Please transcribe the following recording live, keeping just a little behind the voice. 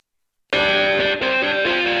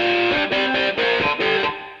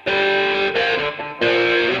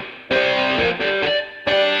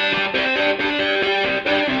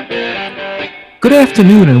Good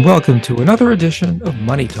afternoon and welcome to another edition of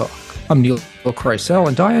Money Talk. I'm Neil Kreisel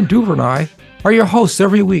and Diane Duvernay are your hosts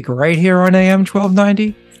every week right here on AM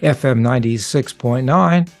 1290, FM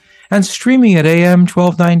 96.9, and streaming at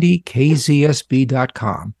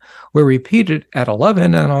AM1290KZSB.com. We're repeated at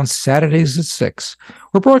 11 and on Saturdays at 6.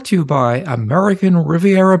 We're brought to you by American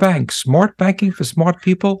Riviera Bank, smart banking for smart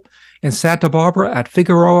people in Santa Barbara at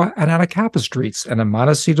Figueroa and Anacapa Streets and in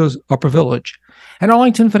Montecito's Upper Village. And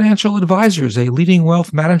Arlington Financial Advisors, a leading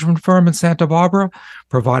wealth management firm in Santa Barbara,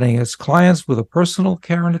 providing its clients with the personal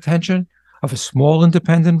care and attention of a small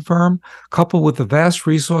independent firm, coupled with the vast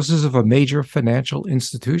resources of a major financial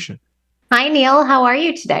institution. Hi, Neil. How are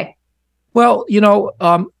you today? Well,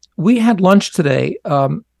 we had lunch today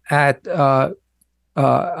at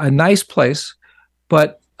a nice place,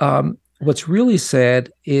 but what's really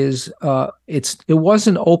sad is it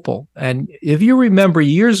wasn't Opal. And if you remember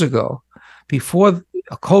years ago, before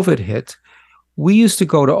COVID hit, we used to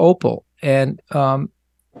go to Opal, and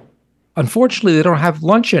unfortunately, they don't have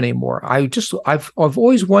lunch anymore. I've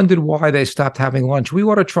always wondered why they stopped having lunch. We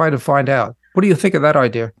ought to try to find out. What do you think of that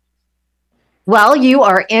idea? Well, you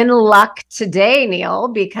are in luck today, Neil,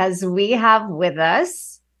 because we have with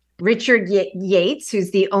us Richard Yates,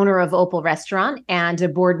 who's the owner of Opal Restaurant and a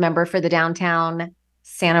board member for the Downtown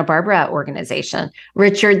Santa Barbara organization.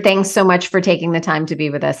 Richard, thanks so much for taking the time to be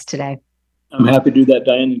with us today. I'm happy to do that,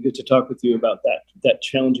 Diane, and good to talk with you about that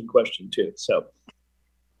challenging question too.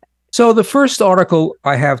 So the first article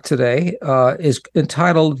I have today is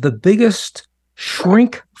entitled "The Biggest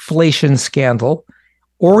Shrinkflation Scandal: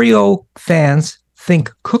 Oreo Fans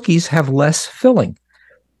Think Cookies Have Less Filling."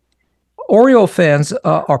 Oreo fans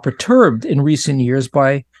are perturbed in recent years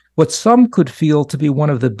by what some could feel to be one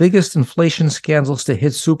of the biggest inflation scandals to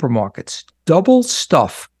hit supermarkets. Double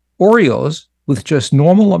stuff Oreos with just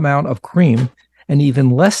normal amount of cream and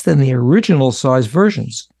even less than the original size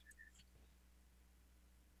versions.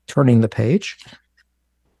 Turning the page.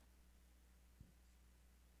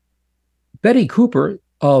 Betty Cooper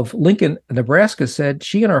of Lincoln, Nebraska said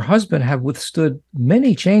she and her husband have withstood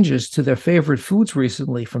many changes to their favorite foods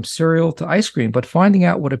recently, from cereal to ice cream, but finding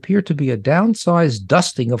out what appeared to be a downsized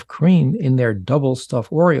dusting of cream in their double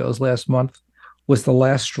stuffed Oreos last month was the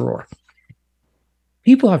last straw.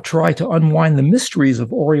 People have tried to unwind the mysteries of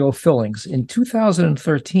Oreo fillings. In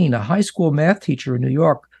 2013, a high school math teacher in New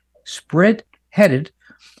York spearheaded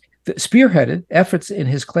efforts in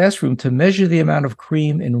his classroom to measure the amount of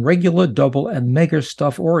cream in regular, double, and mega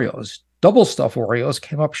stuffed Oreos. Double stuffed Oreos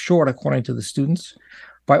came up short, according to the students,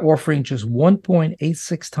 by offering just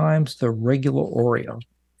 1.86 times the regular Oreo.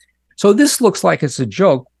 So this looks like it's a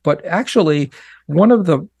joke, but actually one of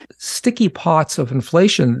the sticky pots of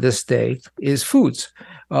inflation this day is foods.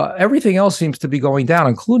 Everything else seems to be going down,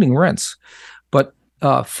 including rents. But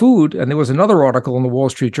food, and there was another article in the Wall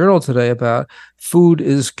Street Journal today about food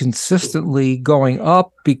is consistently going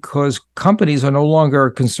up because companies are no longer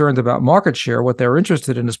concerned about market share. What they're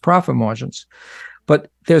interested in is profit margins. But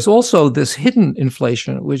there's also this hidden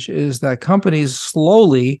inflation, which is that companies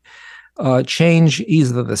slowly change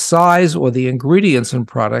either the size or the ingredients in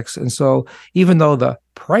products. And so even though the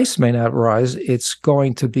price may not rise, it's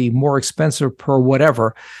going to be more expensive per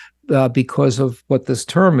whatever because of what this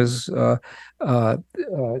term is,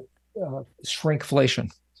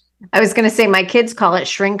 shrinkflation. I was going to say my kids call it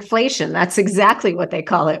shrinkflation. That's exactly what they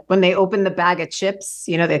call it. When they open the bag of chips,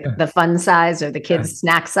 the fun size or the kids'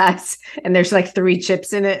 snack size, and there's like 3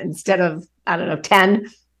 chips in it instead of, 10.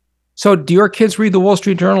 So do your kids read the Wall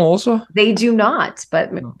Street Journal also? They do not, but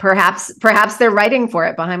perhaps they're writing for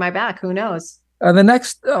it behind my back. Who knows? The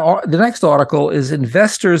next article is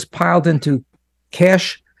investors piled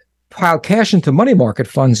cash into money market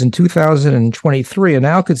funds in 2023 and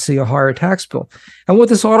now could see a higher tax bill. And what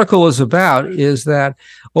this article is about is that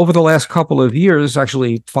over the last couple of years,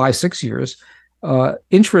 actually 5-6 years,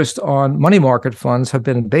 interest on money market funds have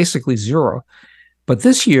been basically zero. But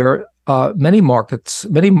this year, many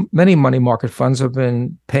money market funds have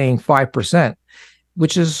been paying 5%,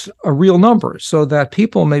 which is a real number, so that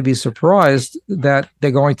people may be surprised that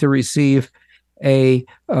they're going to receive a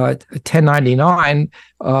 1099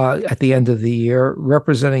 at the end of the year,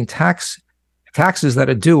 representing taxes that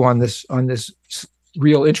are due on this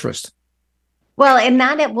real interest. Well, and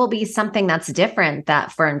that it will be something that's different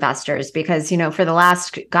for investors because, for the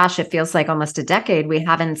last, it feels like almost a decade, we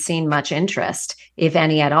haven't seen much interest, if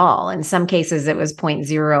any at all. In some cases, it was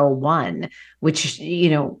 0.01, which,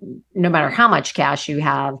 no matter how much cash you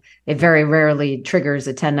have, it very rarely triggers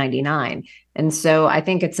a 1099. And so I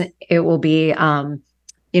think it will be,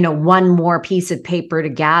 one more piece of paper to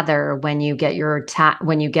gather when you get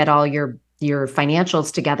all your your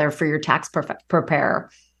financials together for your tax preparer.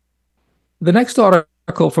 The next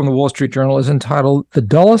article from the Wall Street Journal is entitled "The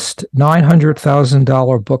Dullest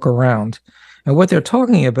 $900,000 Book Around," and what they're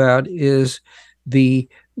talking about is the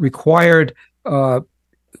required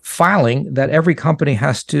filing that every company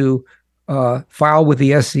has to file with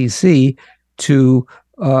the SEC to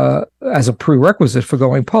as a prerequisite for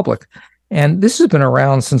going public. And this has been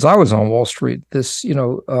around since I was on Wall Street, this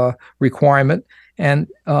requirement. And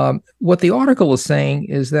what the article is saying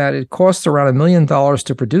is that it costs around $1 million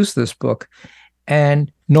to produce this book,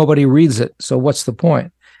 and nobody reads it. So what's the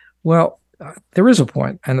point? Well, there is a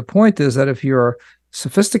point. And the point is that if you're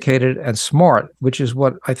sophisticated and smart, which is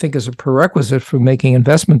what I think is a prerequisite for making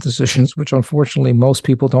investment decisions, which unfortunately most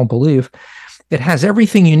people don't believe, it has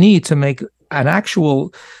everything you need to make an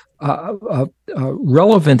actual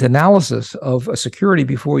relevant analysis of a security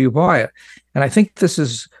before you buy it. And I think this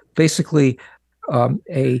is basically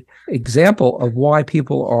a example of why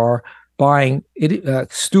people are buying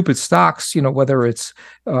stupid stocks, whether it's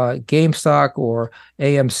GameStop or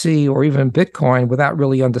AMC or even Bitcoin, without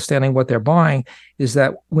really understanding what they're buying, is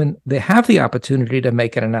that when they have the opportunity to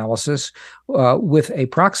make an analysis with a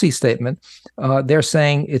proxy statement, they're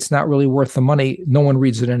saying it's not really worth the money. No one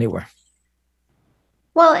reads it anyway.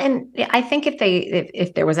 Well, and I think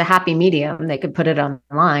if there was a happy medium, they could put it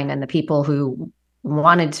online, and the people who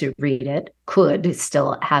wanted to read it could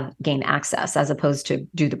still gain access, as opposed to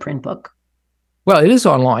do the print book. Well, it is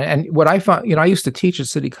online. And what I found, I used to teach at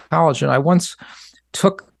City College, and I once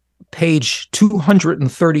took page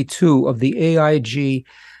 232 of the AIG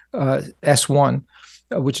S1,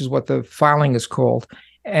 which is what the filing is called.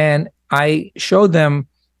 And I showed them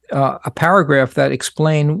a paragraph that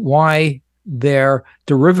explained why their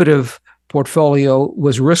derivative portfolio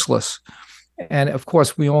was riskless. And of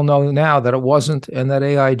course, we all know now that it wasn't, and that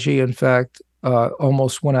AIG, in fact,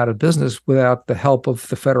 almost went out of business without the help of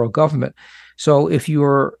the federal government. So if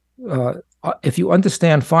you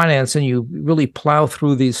understand finance and you really plow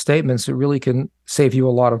through these statements, it really can save you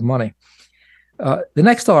a lot of money. The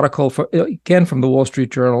next article, again from the Wall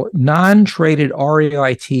Street Journal, non-traded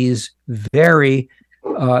REITs vary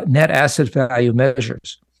net asset value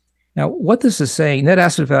measures. Now, what this is saying, net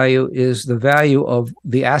asset value is the value of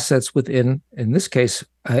the assets within, in this case,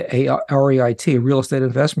 a REIT, a real estate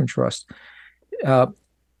investment trust.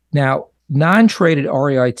 Now, non-traded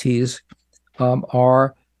REITs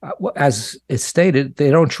are, as it's stated, they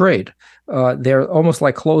don't trade. They're almost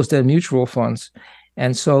like closed-end mutual funds.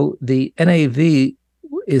 And so the NAV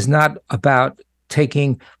is not about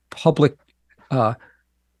taking public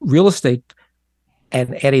real estate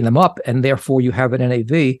and adding them up, and therefore you have an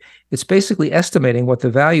NAV. It's basically estimating what the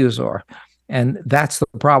values are. And that's the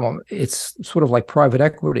problem. It's sort of like private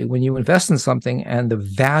equity. When you invest in something and the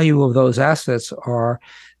value of those assets are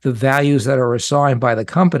the values that are assigned by the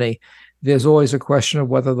company, there's always a question of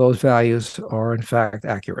whether those values are in fact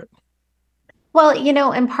accurate. Well,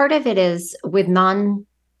 and part of it is with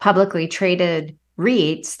non-publicly traded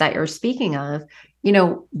REITs that you're speaking of,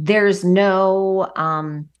 there's no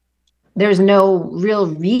real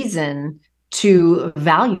reason to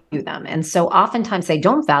value them. And so oftentimes they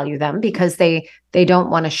don't value them because they don't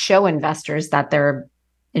want to show investors that their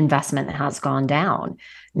investment has gone down.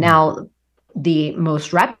 Now, the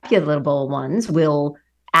most reputable ones will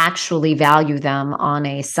actually value them on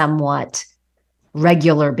a somewhat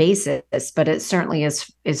regular basis, but it certainly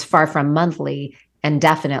is far from monthly and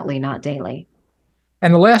definitely not daily.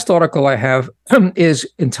 And the last article I have is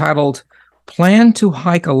entitled "Plan to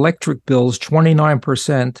Hike Electric Bills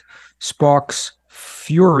 29% Sparks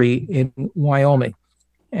Fury in Wyoming."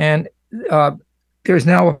 And there's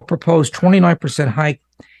now a proposed 29% hike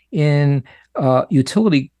in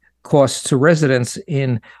utility costs to residents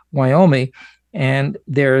in Wyoming. And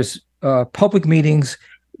there's public meetings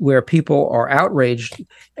where people are outraged,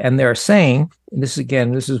 and they're saying, and this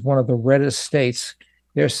is one of the reddest states,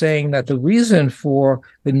 they're saying that the reason for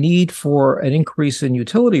the need for an increase in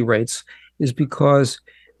utility rates is because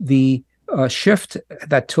the shift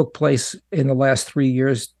that took place in the last 3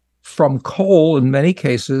 years from coal, in many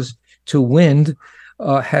cases, to wind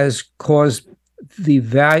has caused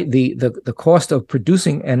the cost of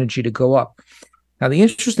producing energy to go up. Now, the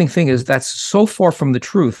interesting thing is that's so far from the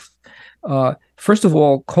truth. First of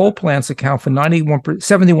all, coal plants account for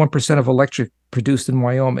 71% of electric produced in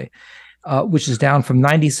Wyoming, which is down from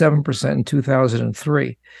 97% in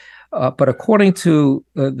 2003. But according to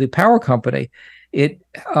the power company, it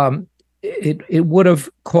would have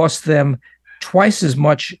cost them twice as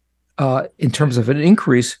much in terms of an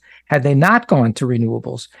increase had they not gone to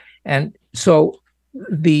renewables. And so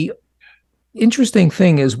the interesting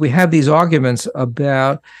thing is we have these arguments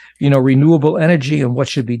about, renewable energy and what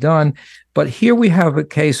should be done. But here we have a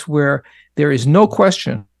case where there is no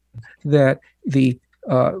question that the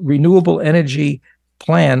renewable energy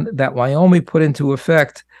plan that Wyoming put into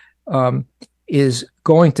effect is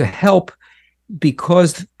going to help,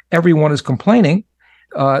 because everyone is complaining.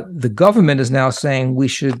 The government is now saying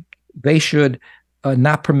they should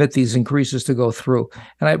not permit these increases to go through.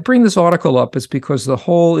 And I bring this article up, it's because the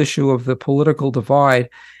whole issue of the political divide,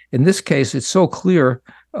 in this case, it's so clear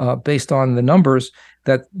based on the numbers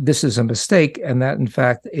that this is a mistake, and that in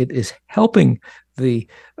fact it is helping the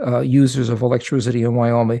users of electricity in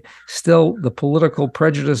Wyoming. Still, the political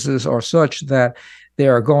prejudices are such that they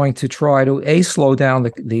are going to try to slow down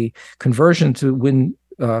the conversion to wind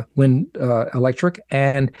electric,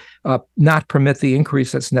 and not permit the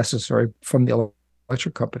increase that's necessary from the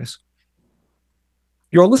electric companies.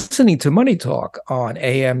 You're listening to Money Talk on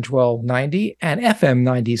AM 1290 and FM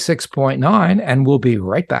 96.9, and we'll be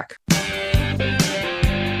right back.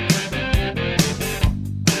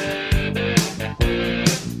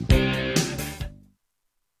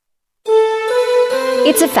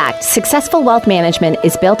 It's a fact. Successful wealth management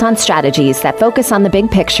is built on strategies that focus on the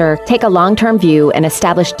big picture, take a long-term view, and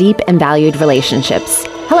establish deep and valued relationships.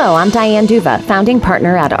 Hello, I'm Diane Duva, founding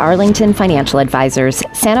partner at Arlington Financial Advisors,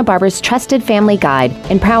 Santa Barbara's trusted family guide,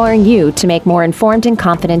 empowering you to make more informed and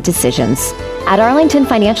confident decisions. At Arlington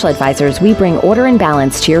Financial Advisors, we bring order and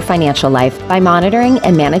balance to your financial life by monitoring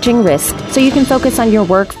and managing risk so you can focus on your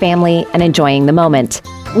work, family, and enjoying the moment.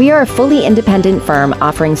 We are a fully independent firm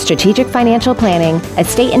offering strategic financial planning,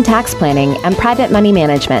 estate and tax planning, and private money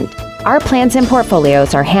management. Our plans and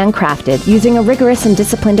portfolios are handcrafted using a rigorous and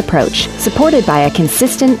disciplined approach, supported by a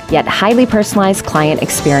consistent yet highly personalized client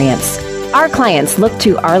experience. Our clients look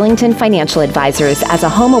to Arlington Financial Advisors as a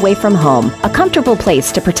home away from home, a comfortable place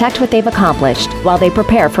to protect what they've accomplished while they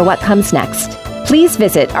prepare for what comes next. Please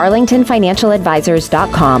visit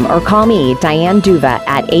arlingtonfinancialadvisors.com or call me, Diane Duva,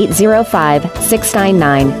 at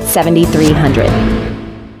 805-699-7300.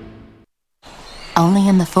 Only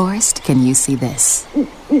in the forest can you see this.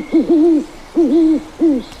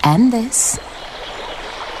 And this.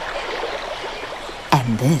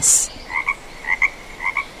 And this.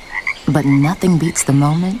 But nothing beats the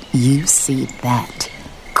moment you see that.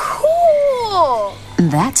 Cool!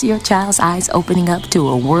 That's your child's eyes opening up to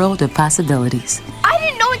a world of possibilities. I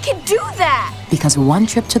didn't know it could do that! Because one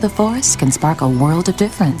trip to the forest can spark a world of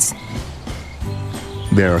difference.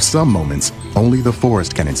 There are some moments only the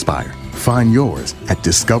forest can inspire. Find yours at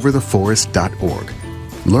discovertheforest.org.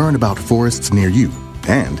 Learn about forests near you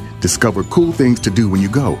and discover cool things to do when you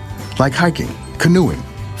go, like hiking, canoeing,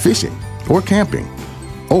 fishing, or camping.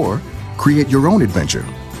 Or create your own adventure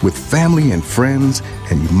with family and friends,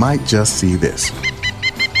 and you might just see this.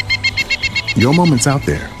 Your moment's out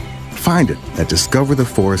there. Find it at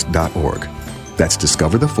discovertheforest.org. That's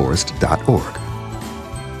discovertheforest.org.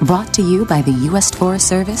 Brought to you by the U.S. Forest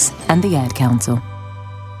Service and the Ad Council.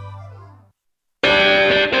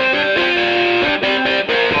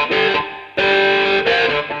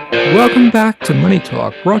 Welcome back to Money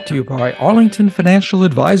Talk, brought to you by Arlington Financial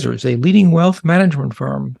Advisors, a leading wealth management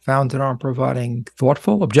firm founded on providing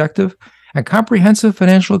thoughtful, objective, and comprehensive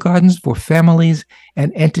financial guidance for families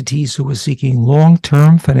and entities who are seeking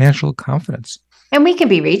long-term financial confidence. And we can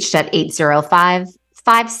be reached at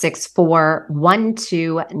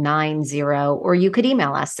 805-564-1290, or you could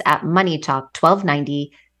email us at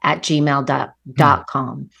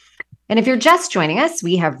moneytalk1290@gmail.com. And if you're just joining us,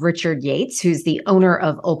 we have Richard Yates, who's the owner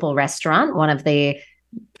of Opal Restaurant, one of the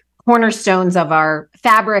cornerstones of our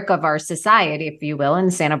fabric of our society, if you will,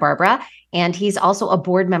 in Santa Barbara. And he's also a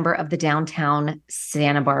board member of the Downtown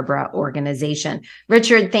Santa Barbara organization.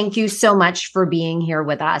 Richard, thank you so much for being here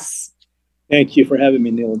with us. Thank you for having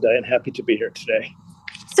me, Neil and Diane. Happy to be here today.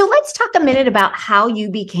 So let's talk a minute about how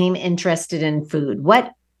you became interested in food.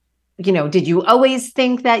 What, did you always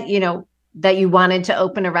think that, that you wanted to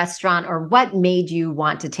open a restaurant, or what made you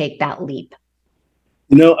want to take that leap?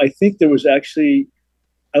 I think there was actually,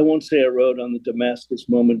 I won't say I rode on the Damascus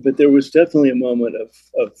moment, but there was definitely a moment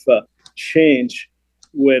of change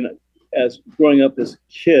when, as growing up as a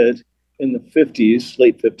kid in the 50s,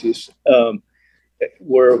 late 50s,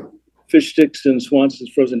 where fish sticks and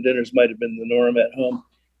Swanson's frozen dinners might have been the norm at home,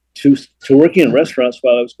 to working in restaurants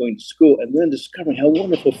while I was going to school, and then discovering how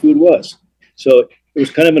wonderful food was. So it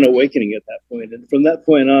was kind of an awakening at that point. And from that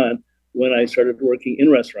point on, when I started working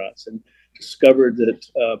in restaurants and discovered that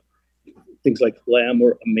things like lamb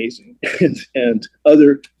were amazing and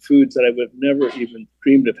other foods that I would have never even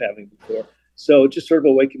dreamed of having before. So it just sort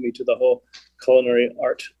of awakened me to the whole culinary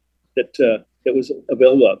art that that was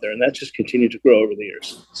available out there, and that just continued to grow over the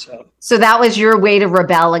years. So that was your way to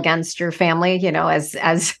rebel against your family, as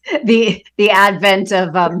the advent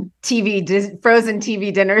of frozen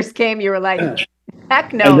TV dinners came. You were like,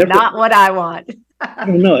 heck no, not what I want. I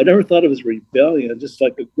don't know. I never thought of it as rebellion, just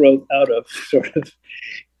like a growth out of sort of,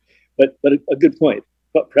 but a good point.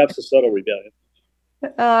 But perhaps a subtle rebellion.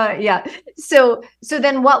 Yeah. So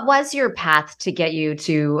then what was your path to get you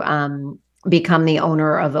to become the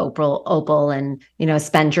owner of Opal and,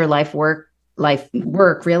 spend your life work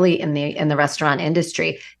really in the restaurant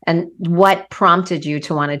industry? And what prompted you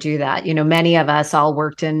to want to do that? Many of us all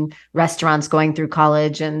worked in restaurants going through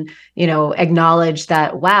college and, acknowledge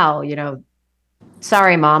that, wow,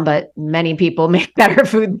 sorry, Mom, but many people make better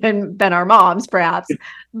food than our moms, perhaps.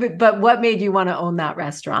 But what made you want to own that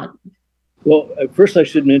restaurant? Well, first I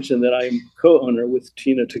should mention that I'm co-owner with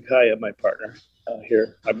Tina Takaya, my partner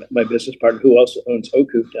here, my business partner, who also owns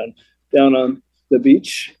Oku down on the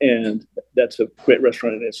beach, and that's a great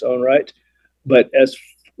restaurant in its own right. But as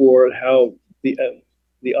for how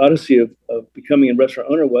the odyssey of becoming a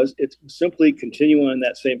restaurant owner was, it's simply continuing on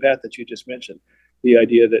that same path that you just mentioned. The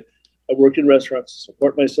idea that I worked in restaurants to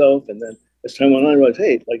support myself, and then as time went on, I realized,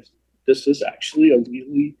 hey, like this is actually a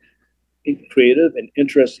really creative and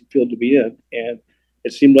interesting field to be in. And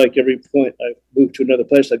it seemed like every point I moved to another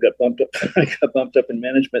place, I got bumped up in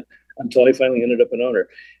management until I finally ended up an owner,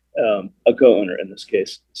 a co-owner in this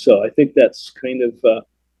case. So I think that's kind of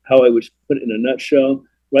how I would put it in a nutshell.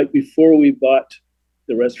 Right before we bought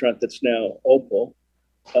the restaurant that's now Opal,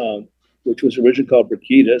 which was originally called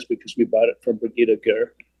Brigida's because we bought it from Brigida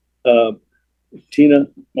Ger. Tina,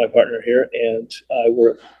 my partner here, and I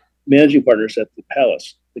were managing partners at the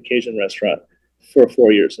Palace, the Cajun restaurant, for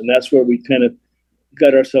 4 years. And that's where we kind of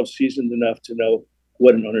got ourselves seasoned enough to know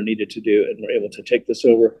what an owner needed to do. And we're able to take this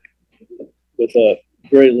over with a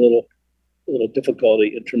very little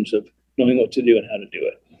difficulty in terms of knowing what to do and how to do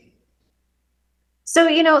it. So,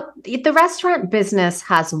 the restaurant business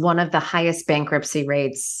has one of the highest bankruptcy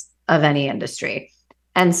rates of any industry.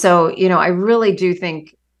 And so, I really do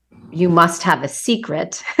think you must have a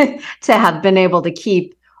secret to have been able to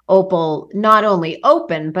keep Opal not only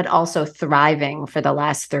open, but also thriving for the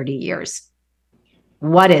last 30 years.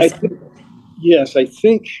 What is it? Yes, I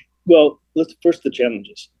think, well, let's first the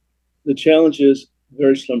challenges. The challenge is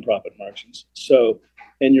very slim profit margins. So,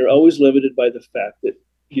 and you're always limited by the fact that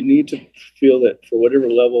you need to feel that for whatever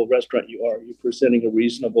level of restaurant you are, you're presenting a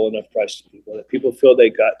reasonable enough price to people, that people feel they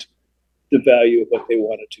got the value of what they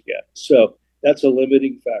wanted to get. So that's a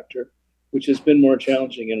limiting factor, which has been more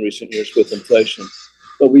challenging in recent years with inflation.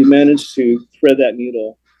 But we managed to thread that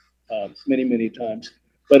needle many, many times.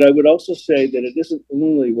 But I would also say that it isn't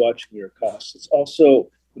only watching your costs. It's also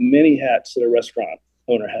the many hats that a restaurant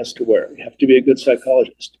owner has to wear. You have to be a good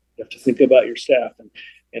psychologist. You have to think about your staff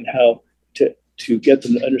and how to get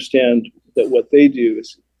them to understand that what they do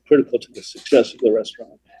is critical to the success of the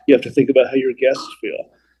restaurant. You have to think about how your guests feel.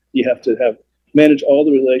 You have to manage all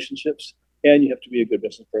the relationships, and you have to be a good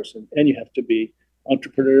business person, and you have to be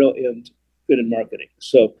entrepreneurial and good in marketing.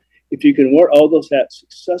 So if you can wear all those hats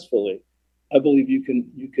successfully, I believe you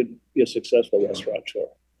can be a successful restaurateur.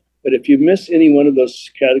 But if you miss any one of those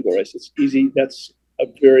categories, it's easy. That's a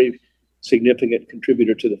very significant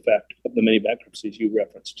contributor to the fact of the many bankruptcies you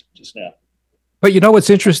referenced just now. But what's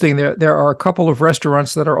interesting? There are a couple of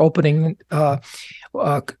restaurants that are opening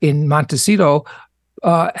in Montecito,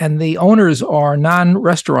 and the owners are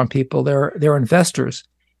non-restaurant people. They're investors,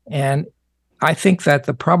 and I think that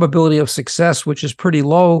the probability of success, which is pretty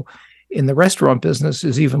low in the restaurant business,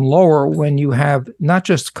 is even lower when you have not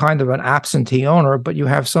just kind of an absentee owner, but you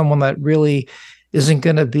have someone that really isn't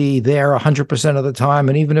going to be there 100% of the time.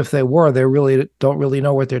 And even if they were, they really don't really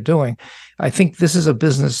know what they're doing. I think this is a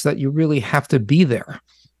business that you really have to be there.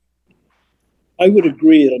 I would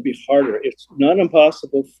agree. It'll be harder. It's not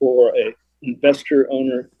impossible for an investor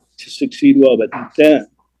owner to succeed well, but then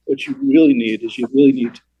what you really need is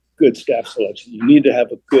good staff selection. You need to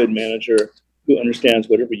have a good manager who understands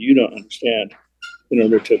whatever you don't understand in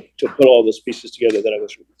order to put all those pieces together that I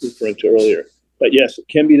was referring to earlier. But yes, it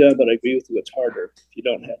can be done, but I agree with you, it's harder if you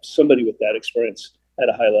don't have somebody with that experience at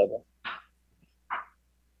a high level.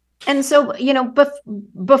 And so,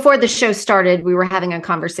 before the show started, we were having a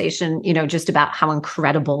conversation, just about how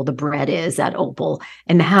incredible the bread is at Opal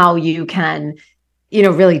and how you can,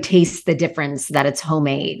 really taste the difference that it's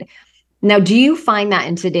homemade. Now, do you find that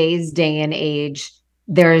in today's day and age,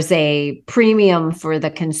 there's a premium for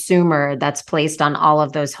the consumer that's placed on all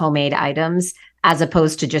of those homemade items, as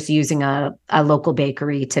opposed to just using a local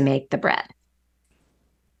bakery to make the bread?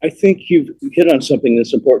 I think you've hit on something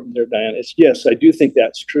that's important there, Diane. Yes, I do think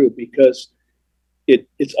that's true, because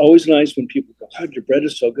it's always nice when people go, "God, your bread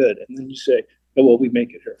is so good," and then you say, "Oh well, we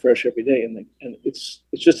make it here fresh every day," and it's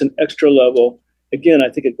just an extra level. Again, I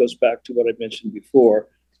think it goes back to what I mentioned before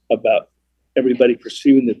about everybody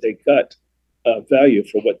perceiving that they got value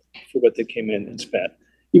for what they came in and spent.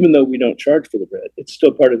 Even though we don't charge for the bread, it's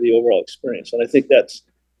still part of the overall experience. And I think that's,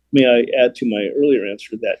 may I add to my earlier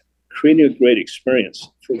answer, that creating a great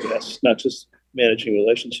experience for guests, not just managing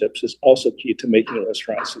relationships, is also key to making a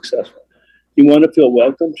restaurant successful. You want to feel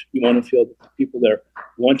welcomed. You want to feel that the people there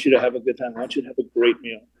want you to have a good time, want you to have a great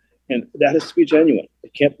meal. And that has to be genuine.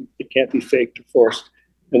 It can't be faked or forced.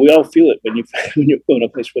 And we all feel it when you go in a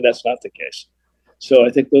place where that's not the case. So I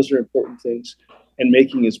think those are important things. And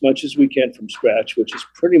making as much as we can from scratch, which is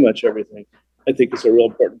pretty much everything, I think is a real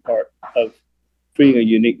important part of creating a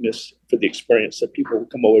uniqueness for the experience that people will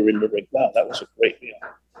come away remembering, wow, that was a great meal.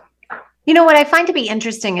 You know, what I find to be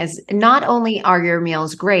interesting is not only are your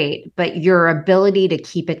meals great, but your ability to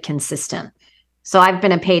keep it consistent. So I've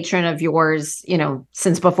been a patron of yours,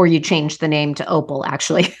 since before you changed the name to Opal,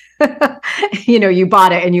 actually. You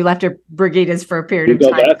bought it and you left it Brigida's for a period of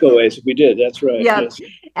time. We go back a ways. We did. That's right. Yeah. Yes.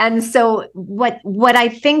 And so what I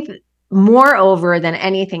think moreover than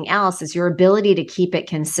anything else is your ability to keep it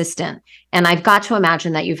consistent. And I've got to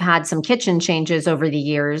imagine that you've had some kitchen changes over the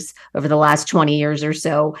years, over the last 20 years or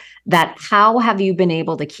so, that how have you been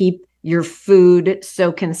able to keep your food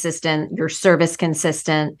so consistent, your service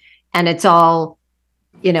consistent, and it's all,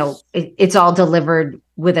 it's all delivered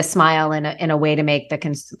with a smile in a way to make the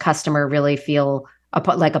customer really feel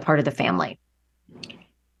like a part of the family?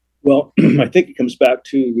 Well, I think it comes back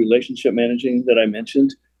to relationship managing that I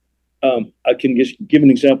mentioned. I can just give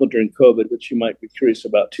an example during COVID, which you might be curious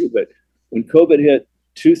about too. But when COVID hit,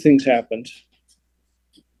 two things happened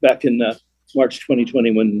back in March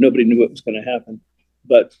 2020 when nobody knew what was going to happen.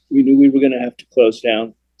 But we knew we were going to have to close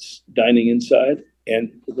down dining inside,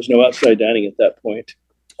 and there was no outside dining at that point.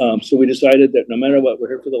 So we decided that no matter what, we're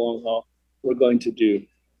here for the long haul. We're going to do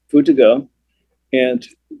food to go. And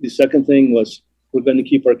the second thing was we're going to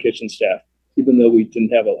keep our kitchen staff, even though we didn't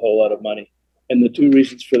have a whole lot of money. And the two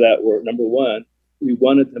reasons for that were, number one, we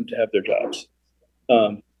wanted them to have their jobs.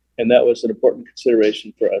 And that was an important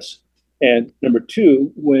consideration for us. And number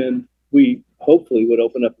two, when we hopefully would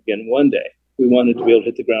open up again one day, we wanted to be able to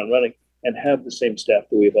hit the ground running and have the same staff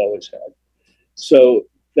that we've always had. So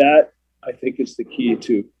that, I think, is the key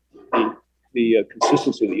to the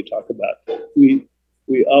consistency that you talk about. We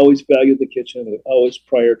always valued the kitchen. We always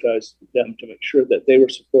prioritized them to make sure that they were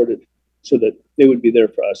supported so that they would be there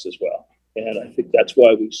for us as well. And I think that's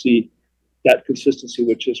why we see that consistency,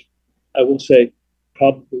 which is, I will say,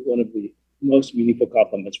 probably one of the most meaningful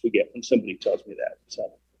compliments we get when somebody tells me that. So I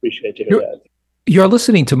appreciate to hear that. You're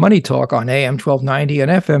listening to Money Talk on AM 1290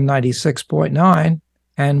 and FM 96.9,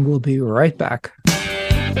 and we'll be right back.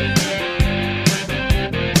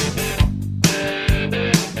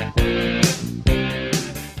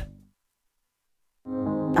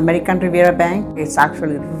 American Riviera Bank is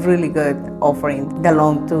actually really good offering the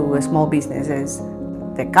loan to small businesses.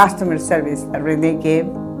 The customer service that Renee gave,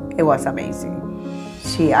 it was amazing.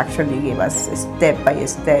 She actually gave us step by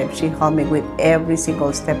step. She helped me with every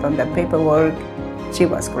single step on the paperwork. She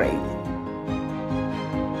was great.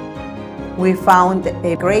 We found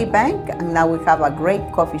a great bank, and now we have a great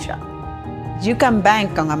coffee shop. You can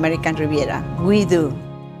bank on American Riviera. We do.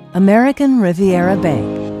 American Riviera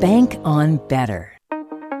Bank. Bank on better.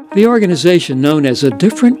 The organization known as A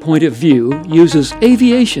Different Point of View uses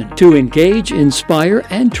aviation to engage, inspire,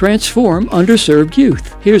 and transform underserved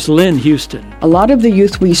youth. Here's Lynn Houston. A lot of the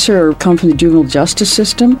youth we serve come from the juvenile justice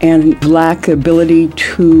system and lack the ability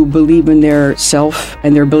to believe in their self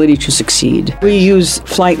and their ability to succeed. We use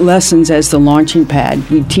flight lessons as the launching pad.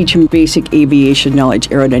 We teach them basic aviation knowledge,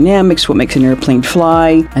 aerodynamics, what makes an airplane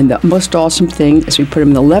fly, and the most awesome thing is we put them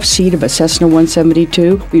in the left seat of a Cessna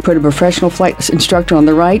 172. We put a professional flight instructor on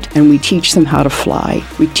the right, and we teach them how to fly.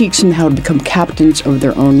 We teach them how to become captains of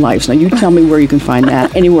their own lives. Now, you tell me where you can find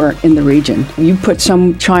that anywhere in the region. You put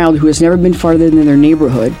some child who has never been farther than their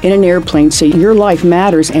neighborhood in an airplane, say your life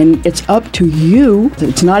matters and it's up to you.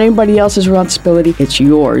 It's not anybody else's responsibility, it's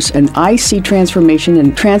yours. And I see transformation,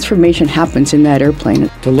 and transformation happens in that airplane.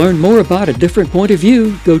 To learn more about A Different Point of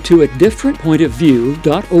View, go to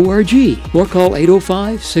adifferentpointofview.org or call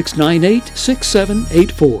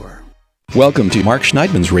 805-698-6784. Welcome to Mark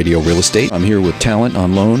Schneidman's Radio Real Estate. I'm here with talent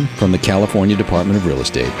on loan from the California Department of Real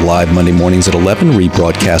Estate. Live Monday mornings at 11,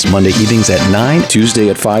 rebroadcast Monday evenings at 9, Tuesday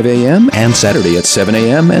at 5 a.m., and Saturday at 7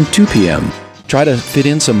 a.m. and 2 p.m. Try to fit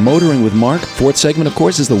in some motoring with Mark. Fourth segment, of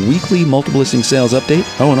course, is the weekly multiple listing sales update.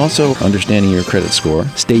 Oh, and also understanding your credit score.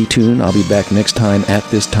 Stay tuned. I'll be back next time at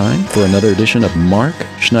this time for another edition of Mark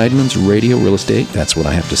Schneidman's Radio Real Estate. That's what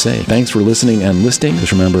I have to say. Thanks for listening and listening.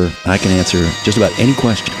 Just remember, I can answer just about any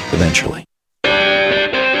question eventually.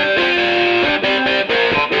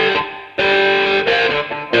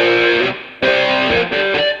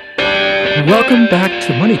 Welcome back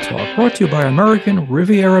to Money Talk, brought to you by American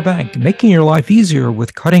Riviera Bank, making your life easier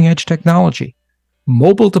with cutting-edge technology,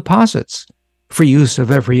 mobile deposits, free use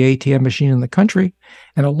of every ATM machine in the country,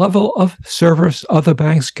 and a level of service other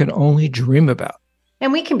banks can only dream about.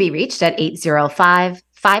 And we can be reached at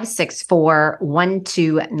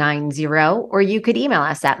 805-564-1290, or you could email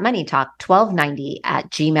us at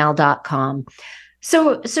moneytalk1290@gmail.com.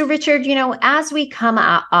 So Richard, as we come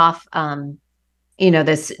off,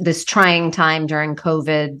 this trying time during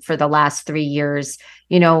COVID for the last 3 years,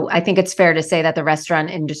 I think it's fair to say that the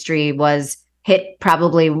restaurant industry was hit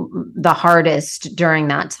probably the hardest during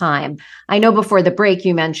that time. I know before the break,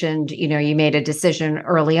 you mentioned, you made a decision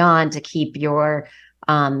early on to keep your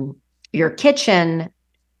kitchen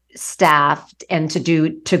staffed and to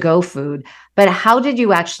do to-go food. But how did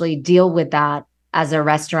you actually deal with that as a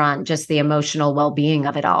restaurant, just the emotional well-being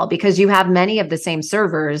of it all? Because you have many of the same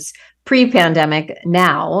servers pre-pandemic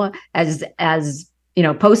now as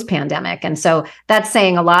post-pandemic. And so that's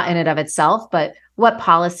saying a lot in and of itself, but what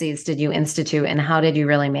policies did you institute and how did you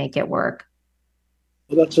really make it work?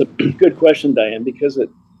 Well, that's a good question, Diane, because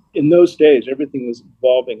in those days, everything was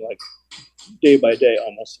evolving like day by day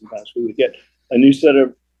almost. Sometimes we would get a new set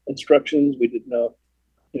of instructions. We didn't know,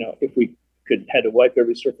 if we had to wipe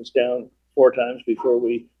every surface down 4 times before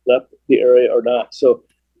we left the area or not. So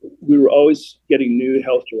we were always getting new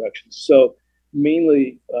health directions. So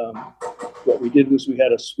mainly what we did was we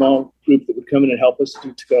had a small group that would come in and help us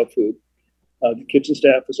do to-go food. The kitchen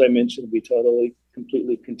staff, as I mentioned, we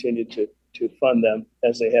completely continued to fund them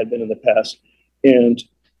as they had been in the past. And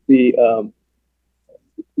the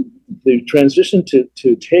transition to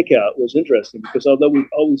takeout was interesting because although we've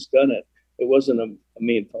always done it, it wasn't a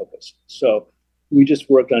main focus. So we just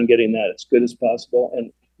worked on getting that as good as possible.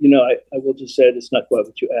 And I will just say it's not quite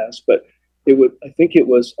what you asked, but I think it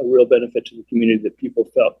was a real benefit to the community that people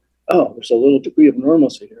felt, oh, there's a little degree of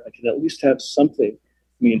normalcy here. I can at least have something.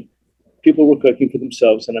 I mean, people were cooking for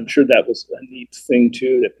themselves, and I'm sure that was a neat thing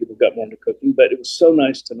too, that people got more into cooking, but it was so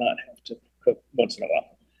nice to not have to cook once in a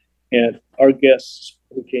while. And our guests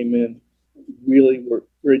who came in really were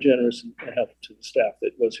very generous and helpful to the staff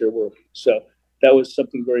that was here working. So that was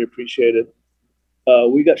something very appreciated.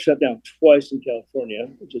 We got shut down twice in California,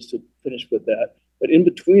 just to finish with that. But in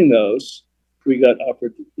between those, we got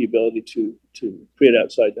offered the ability to create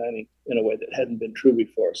outside dining in a way that hadn't been true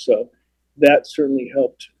before. So that certainly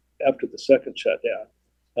helped after the second shutdown,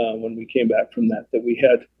 when we came back from that we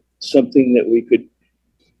had something that we could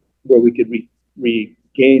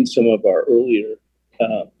regain some of our earlier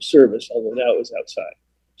service, although now it was outside.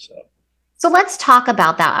 So let's talk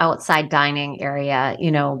about that outside dining area,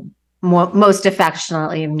 most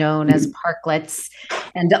affectionately known as parklets,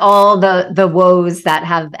 and all the woes that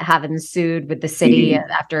have ensued with the city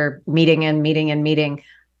after meeting.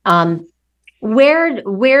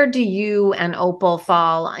 Where do you and Opal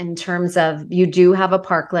fall in terms of, you do have a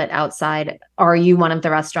parklet outside? Are you one of the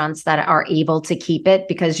restaurants that are able to keep it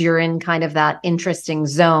because you're in kind of that interesting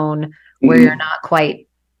zone where you're not quite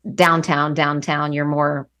downtown, you're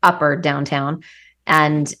more upper downtown,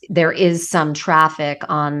 and there is some traffic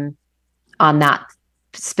on that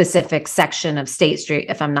specific section of State Street,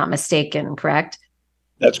 if I'm not mistaken, correct?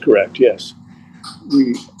 That's correct, yes.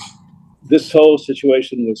 This whole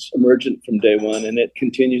situation was emergent from day one, and it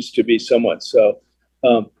continues to be somewhat so.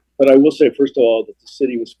 But I will say, first of all, that the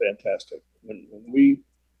city was fantastic. When we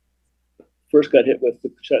first got hit with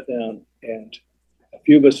the shutdown, and a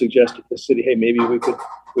few of us suggested to the city, hey, maybe we could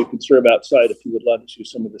serve outside if you would let us use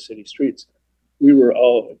some of the city streets. We were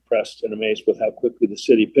all impressed and amazed with how quickly the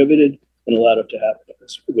city pivoted and allowed it to happen.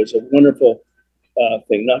 It was a wonderful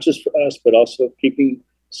thing, not just for us, but also keeping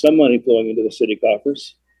some money flowing into the city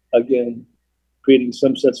coffers. Again, creating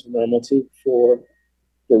some sense of normalcy for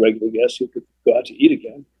regular guests who could go out to eat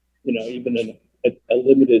again, even in a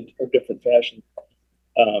limited or different fashion.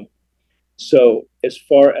 So as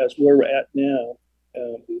far as where we're at now,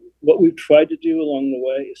 what we've tried to do along the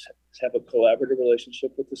way is have a collaborative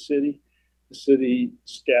relationship with the city. The city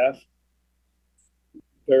staff,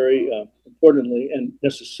 very importantly and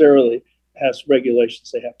necessarily, has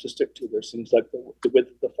regulations they have to stick to. There's things like the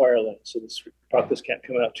width of the fire lane, so the parklets can't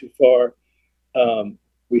come out too far.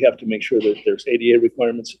 We have to make sure that there's ADA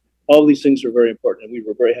requirements. All of these things are very important, and we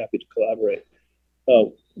were very happy to collaborate.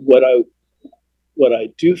 What I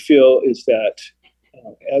do feel is that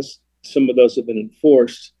as some of those have been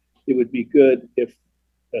enforced, it would be good if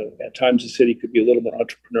at times the city could be a little more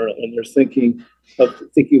entrepreneurial in their thinking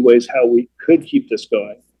ways how we could keep this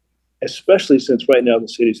going, especially since right now the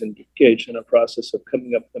city's engaged in a process of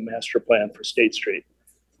coming up with a master plan for State Street.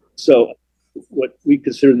 So what we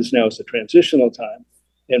consider this now as a transitional time,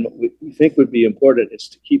 and what we think would be important is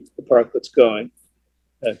to keep the parklets going,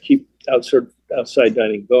 keep outside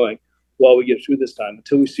dining going while we get through this time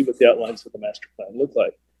until we see what the outlines of the master plan look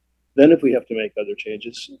like. Then if we have to make other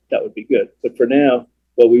changes, that would be good. But for now,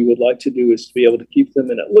 what we would like to do is to be able to keep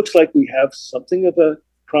them. And it looks like we have something of a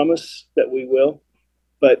promise that we will.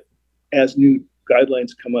 But as new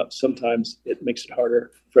guidelines come up, sometimes it makes it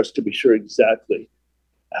harder for us to be sure exactly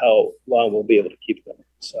how long we'll be able to keep them.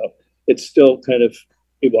 So it's still kind of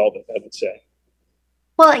evolving, I would say.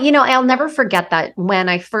 Well, I'll never forget that when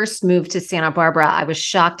I first moved to Santa Barbara, I was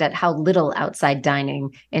shocked at how little outside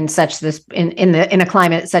dining in a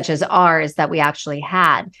climate such as ours that we actually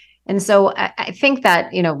had. And so I think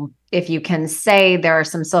that, if you can say there are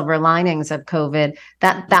some silver linings of COVID,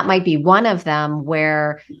 that might be one of them,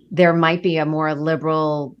 where there might be a more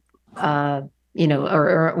liberal, or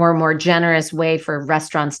more generous way for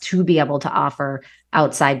restaurants to be able to offer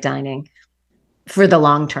outside dining for the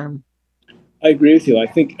long term. I agree with you. I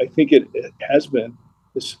think it has been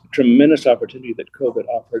this tremendous opportunity that COVID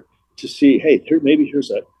offered to see, hey,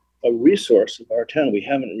 here's a resource of our town we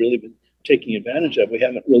haven't really been taking advantage of. We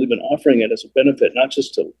haven't really been offering it as a benefit, not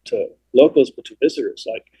just to locals, but to visitors.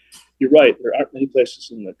 Like, you're right, there aren't many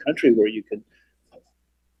places in the country where you can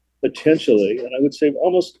potentially, and I would say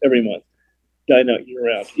almost every month, dine out year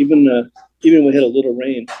round. Even we had a little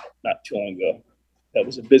rain not too long ago. That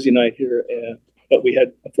was a busy night here, but we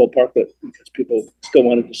had a full parklet because people still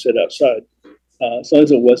wanted to sit outside, as long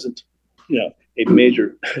as it wasn't, a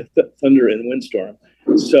major thunder and windstorm.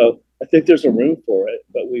 So I think there's a room for it,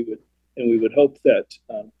 but we would hope that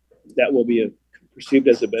that will be perceived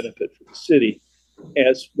as a benefit for the city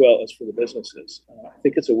as well as for the businesses. I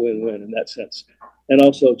think it's a win-win in that sense. And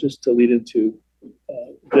also, just to lead into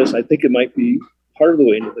this, I think it might be part of the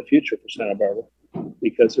way into the future for Santa Barbara,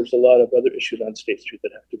 because there's a lot of other issues on State Street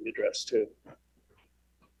that have to be addressed too.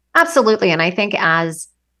 Absolutely. And I think as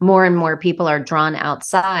more and more people are drawn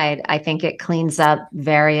outside, I think it cleans up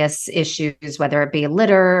various issues, whether it be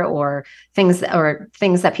litter or things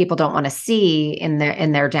that people don't want to see in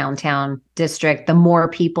their downtown district. The more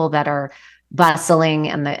people that are bustling,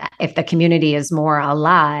 and if the community is more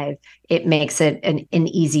alive, it makes it an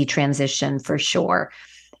easy transition for sure.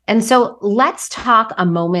 And so let's talk a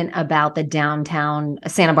moment about the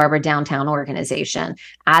Santa Barbara downtown organization.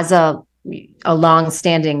 As a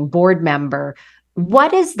longstanding board member,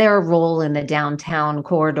 what is their role in the downtown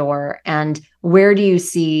corridor, and where do you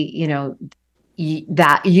see,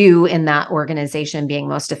 that you in that organization being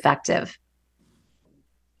most effective?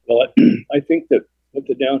 Well, I think that what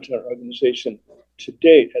the downtown organization to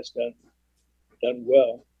date has done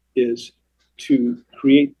well is to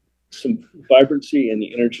create some vibrancy and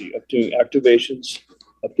the energy of doing activations,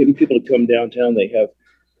 of getting people to come downtown. They have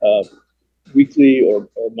weekly or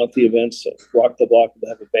monthly events, Walk the Block, they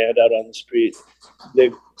have a band out on the street.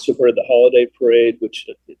 They've supported the holiday parade, which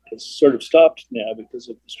has sort of stopped now because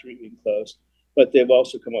of the street being closed. But they've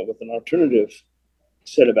also come up with an alternative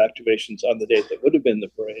set of activations on the date that would have been the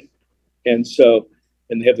parade. And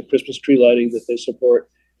they have the Christmas tree lighting that they support.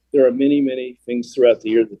 There are many, many things throughout the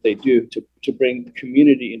year that they do to bring the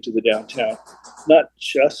community into the downtown, not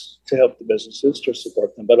just to help the businesses, to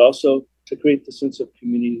support them, but also to create the sense of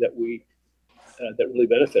community that that really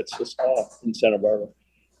benefits us all in Santa Barbara.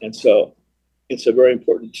 And so it's a very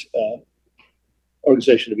important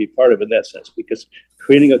organization to be part of in that sense, because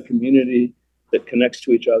creating a community that connects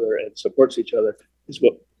to each other and supports each other is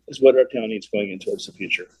what our town needs going into the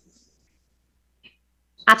future.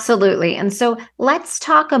 Absolutely. And so let's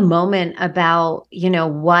talk a moment about,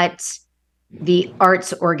 what the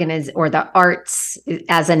arts or the arts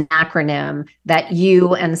as an acronym that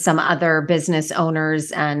you and some other business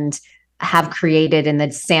owners have created in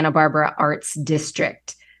the Santa Barbara Arts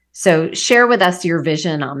District. So share with us your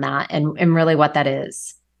vision on that and really what that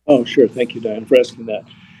is. Oh, sure. Thank you, Diane, for asking that.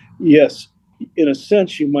 Yes, in a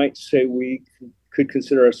sense, you might say we could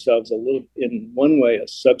consider ourselves a little, in one way, a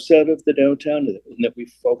subset of the downtown, in that we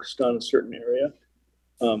focused on a certain area.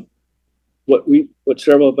 What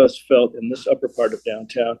several of us felt in this upper part of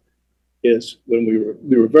downtown is when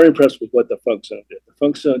we were very impressed with what the Funk Zone did. The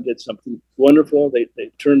Funk Zone did something wonderful. They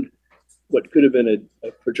turned what could have been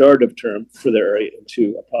a pejorative term for their area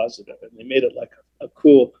into a positive, and they made it like a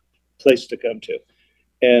cool place to come to.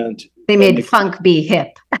 And They made funk be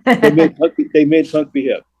hip. they made funk be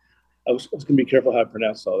hip. I was going to be careful how I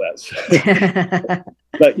pronounce all that.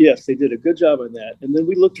 But yes, they did a good job on that. And then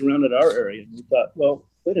we looked around at our area and we thought, well,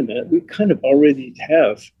 wait a minute, we kind of already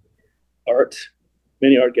have art,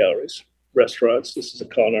 many art galleries, restaurants, this is a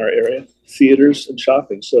culinary area, theaters, and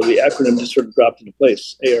shopping. So the acronym just sort of dropped into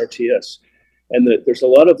place, ARTS. And there's a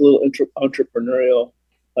lot of little entrepreneurial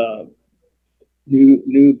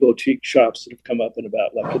new boutique shops that have come up and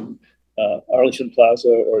about, like in Arlington Plaza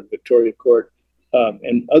or Victoria Court,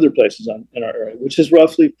 and other places in our area, which is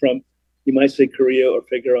roughly from, you might say, Carrillo or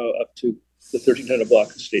Figueroa up to the 1300 block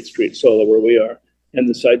of State Street, Sola, where we are, and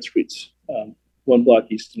the side streets, one block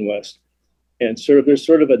east and west. And there's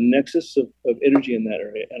sort of a nexus of energy in that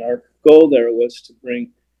area. And our goal there was to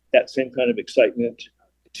bring that same kind of excitement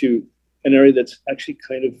to an area that's actually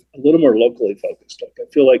kind of a little more locally focused. Like, I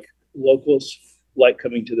feel like locals like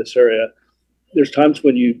coming to this area. There's times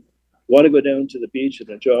when you want to go down to the beach and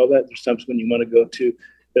enjoy all that. There's times when you want to go to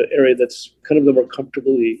the area that's kind of the more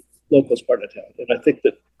comfortably locals part of town. And I think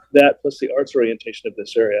that plus the arts orientation of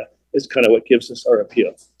this area is kind of what gives us our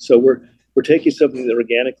appeal. So we're taking something that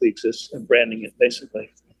organically exists and branding it,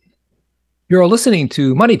 basically. You're listening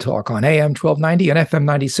to Money Talk on AM 1290 and FM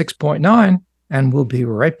 96.9, and we'll be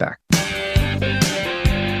right back.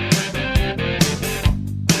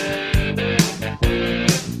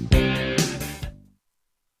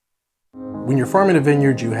 When you're farming a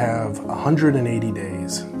vineyard, you have 180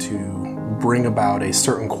 days to bring about a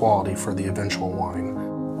certain quality for the eventual wine.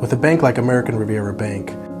 With a bank like American Riviera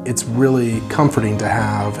Bank, it's really comforting to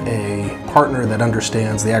have a partner that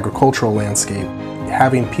understands the agricultural landscape.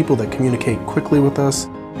 Having people that communicate quickly with us,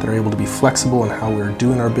 that are able to be flexible in how we're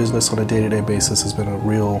doing our business on a day-to-day basis has been a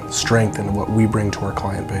real strength in what we bring to our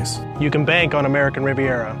client base. You can bank on American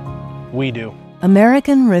Riviera. We do.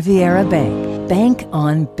 American Riviera Bank. Bank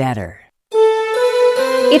on better.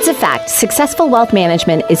 It's a fact, successful wealth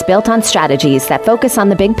management is built on strategies that focus on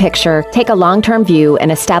the big picture, take a long-term view, and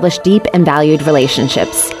establish deep and valued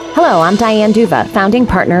relationships. Hello, I'm Diane Duva, founding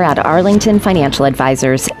partner at Arlington Financial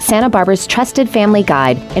Advisors, Santa Barbara's trusted family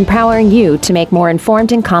guide, empowering you to make more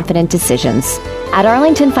informed and confident decisions. At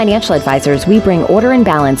Arlington Financial Advisors, we bring order and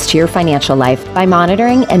balance to your financial life by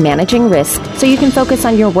monitoring and managing risk so you can focus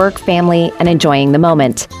on your work, family, and enjoying the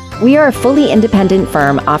moment. We are a fully independent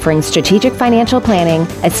firm offering strategic financial planning,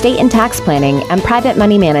 estate and tax planning, and private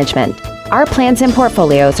money management. Our plans and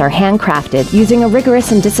portfolios are handcrafted using a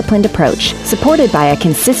rigorous and disciplined approach, supported by a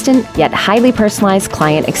consistent yet highly personalized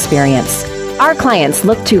client experience. Our clients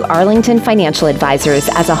look to Arlington Financial Advisors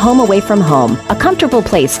as a home away from home, a comfortable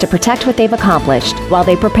place to protect what they've accomplished while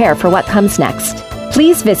they prepare for what comes next.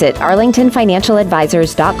 Please visit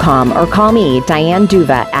arlingtonfinancialadvisors.com or call me, Diane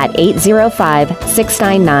Duva, at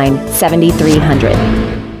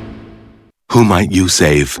 805-699-7300. Who might you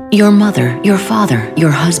save? Your mother, your father,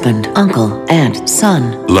 your husband, uncle, aunt,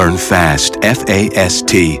 son. Learn FAST,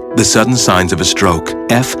 F-A-S-T, the sudden signs of a stroke.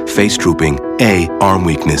 F, face drooping. A, arm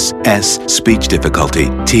weakness. S, speech difficulty.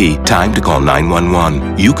 T, time to call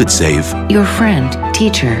 911. You could save your friend,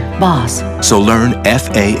 teacher, boss. So learn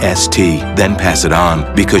FAST, then pass it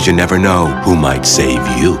on, because you never know who might save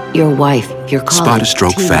you. Your wife, your colleague. Spot a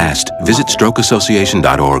stroke fast. Visit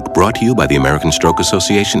strokeassociation.org, brought to you by the American Stroke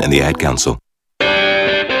Association and the Ad Council.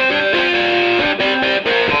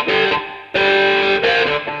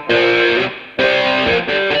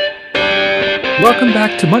 Welcome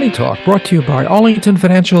back to Money Talk, brought to you by Arlington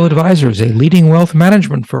Financial Advisors, a leading wealth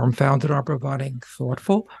management firm founded on providing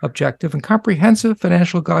thoughtful, objective, and comprehensive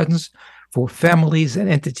financial guidance for families and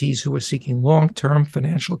entities who are seeking long-term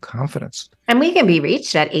financial confidence. And we can be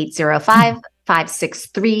reached at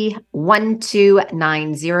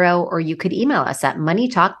 805-563-1290, or you could email us at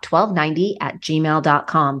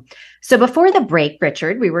moneytalk1290@gmail.com. So before the break,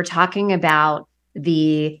 Richard, we were talking about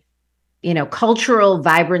the cultural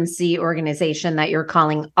vibrancy organization that you're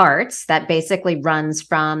calling Arts, that basically runs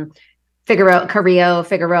from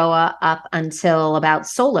Figueroa up until about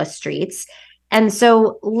Sola Streets. And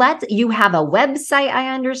so you have a website,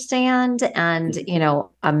 I understand, and,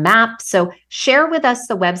 a map. So share with us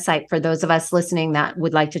the website for those of us listening that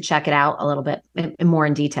would like to check it out a little bit more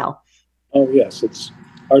in detail. Oh, yes. It's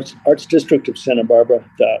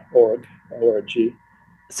artsdistrictofsantabarbara.org, O-R-G.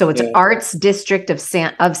 So it's Arts District of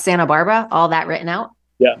Santa Barbara, all that written out?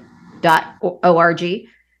 Yeah. .org.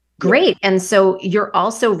 Great. Yeah. And so you're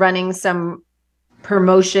also running some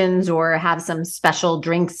promotions or have some special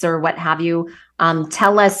drinks or what have you.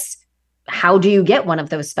 Tell us, how do you get one of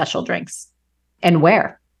those special drinks and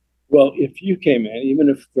where? Well, if you came in, even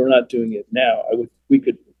if we're not doing it now, we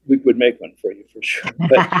could make one for you for sure.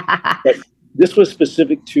 But This was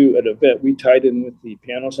specific to an event. We tied in with the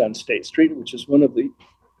pianos on State Street, which is one of the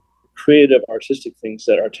creative artistic things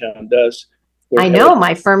that our town does. I know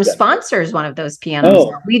my firm sponsors one of those pianos.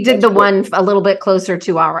 Oh, we did the one a little bit closer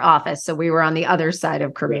to our office, so we were on the other side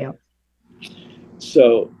of Carrillo.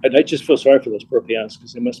 So, and I just feel sorry for those poor pianos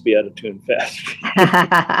because they must be out of tune fast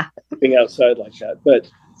being outside like that. But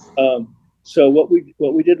so what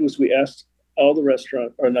we did was we asked all the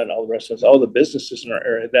restaurants, or not all the restaurants, all the businesses in our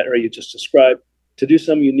area, that area you just described, to do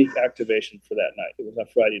some unique activation for that night. It was on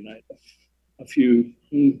Friday night, I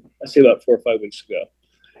say about 4 or 5 weeks ago.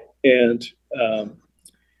 And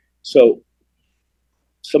so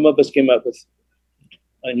some of us came up with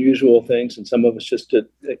unusual things, and some of us just did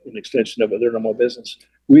an extension of their normal business.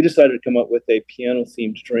 We decided to come up with a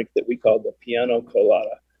piano-themed drink that we called the Piano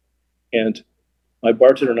Colada. And my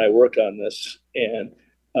bartender and I worked on this and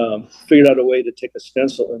figured out a way to take a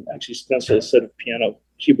stencil and actually stencil a set of piano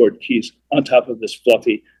keyboard keys on top of this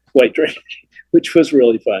fluffy white drink, which was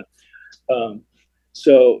really fun.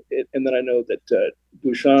 And then I know that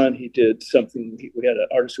Bouchon, he did something. We had an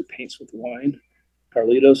artist who paints with wine.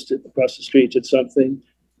 Carlitos across the street did something.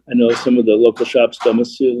 I know some of the local shops,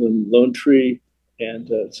 Domicile and Lone Tree, and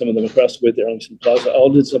some of them across the way at Arlington Plaza, all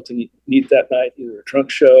did something neat that night, either a trunk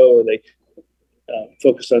show or they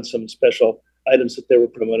focused on some special items that they were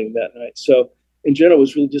promoting that night. So in general, it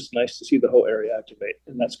was really just nice to see the whole area activate.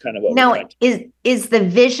 And that's kind of what now, we're is the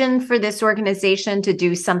vision for this organization to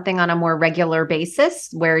do something on a more regular basis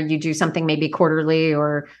where you do something maybe quarterly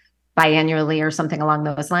or biannually or something along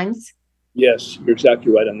those lines? Yes, you're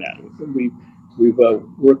exactly right on that. We've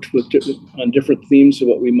worked on different themes of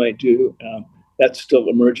what we might do. That's still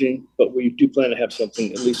emerging, but we do plan to have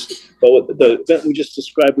something at least. But the event we just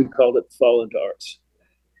described, we called it Fall into Arts.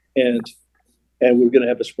 And we're going to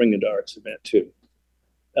have a Spring into Arts event too.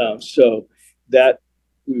 So that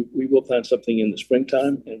we will plan something in the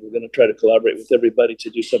springtime, and we're going to try to collaborate with everybody to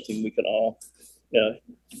do something we can all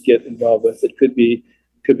get involved with. It could be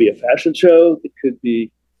a fashion show. It could be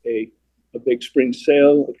a big spring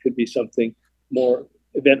sale. It could be something more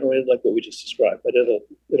event oriented like what we just described. But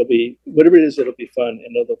it'll be whatever it is. It'll be fun,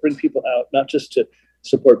 and it'll bring people out not just to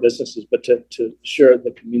support businesses, but to share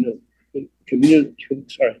the communal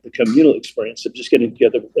experience of just getting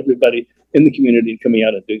together with everybody in the community and coming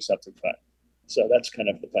out and doing something fun. So that's kind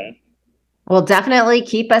of the plan. Well, definitely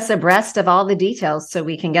keep us abreast of all the details so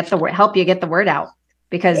we can help you get the word out,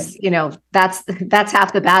 because that's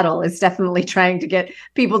half the battle, is definitely trying to get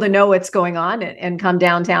people to know what's going on and come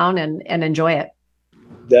downtown and enjoy it.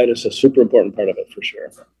 That is a super important part of it for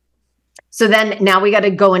sure. So then now we got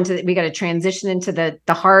to transition into the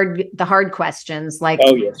hard questions, like,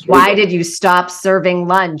 oh, yes, why did you stop serving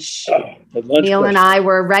lunch? Neil and I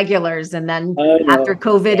were regulars, and then after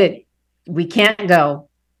COVID, we can't go.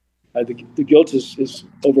 The guilt is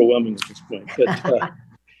overwhelming at this point.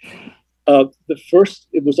 But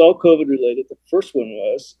it was all COVID related. The first one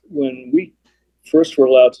was when we first were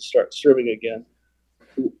allowed to start serving again.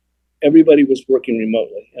 Everybody was working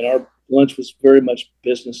remotely, and our lunch was very much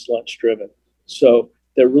business lunch driven. So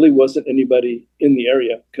there really wasn't anybody in the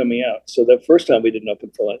area coming out. So the first time we didn't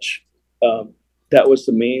open for lunch, that was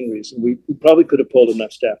the main reason. We probably could have pulled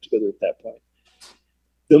enough staff together at that point.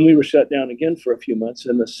 Then we were shut down again for a few months.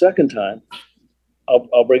 And the second time,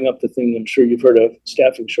 I'll bring up the thing I'm sure you've heard of,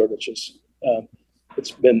 staffing shortages.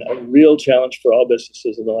 It's been a real challenge for all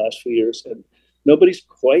businesses in the last few years. And nobody's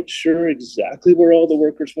quite sure exactly where all the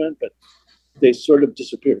workers went, but they sort of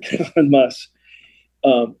disappeared en masse.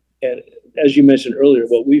 And as you mentioned earlier,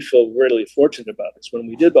 what we feel really fortunate about is when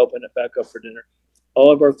we did open it back up for dinner,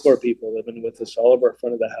 all of our core people have been with us, all of our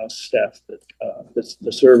front of the house staff,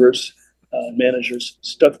 the servers, managers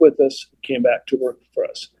stuck with us, came back to work for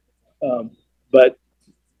us. But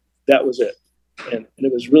that was it. And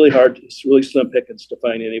it was really hard. It's really slim pickings to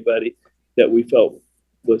find anybody that we felt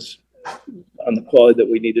was on the quality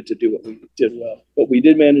that we needed to do what we did well. But we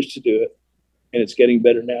did manage to do it, and it's getting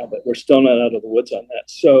better now, but we're still not out of the woods on that.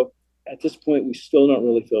 So at this point, we still don't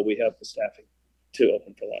really feel we have the staffing to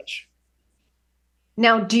open for lunch.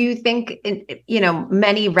 Now, do you think,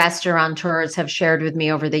 many restaurateurs have shared with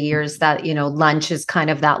me over the years that, lunch is kind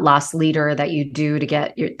of that lost leader that you do to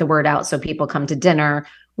get the word out so people come to dinner,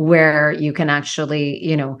 where you can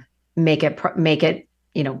actually, make it,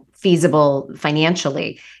 feasible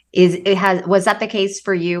financially. Was that the case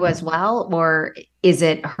for you as well? Or is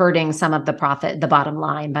it hurting some of the bottom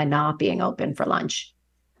line by not being open for lunch?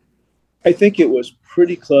 I think it was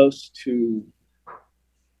pretty close to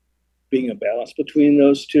being a balance between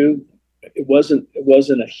those two. It wasn't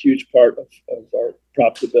a huge part of our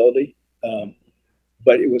profitability,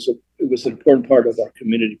 but it was an important part of our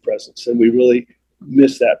community presence, and we really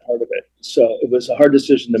missed that part of it. So it was a hard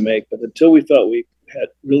decision to make, but until we felt we had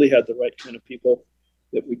the right kind of people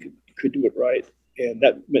that we could do it right, and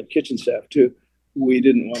that meant kitchen staff too, we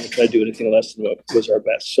didn't want to try to do anything less than what was our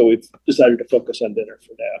best. So we've decided to focus on dinner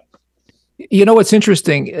for now. You know, what's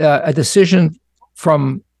interesting, a decision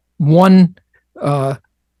from one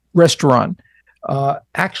restaurant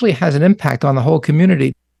actually has an impact on the whole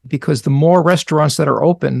community, because the more restaurants that are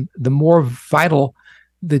open, the more vital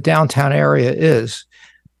the downtown area is.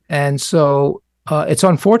 And so it's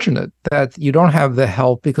unfortunate that you don't have the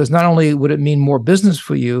help, because not only would it mean more business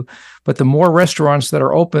for you, but the more restaurants that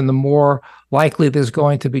are open, the more likely there's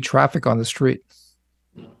going to be traffic on the street.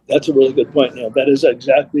 That's a really good point. That is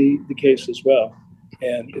exactly the case as well.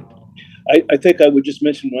 And I think I would just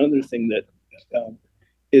mention one other thing that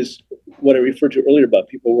is what I referred to earlier about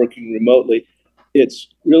people working remotely. It's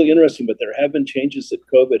really interesting, but there have been changes that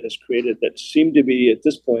COVID has created that seem to be, at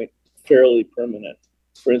this point, fairly permanent.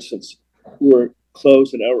 For instance, we're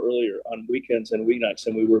closed an hour earlier on weekends and weeknights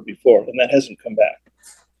than we were before, and that hasn't come back.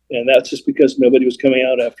 And that's just because nobody was coming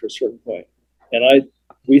out after a certain point. And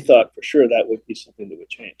we thought for sure that would be something that would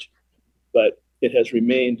change. But it has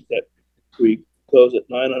remained that we close at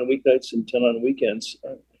 9 on weeknights and 10 on weekends.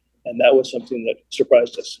 And that was something that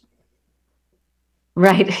surprised us.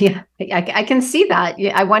 Right. Yeah, I can see that.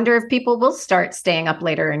 I wonder if people will start staying up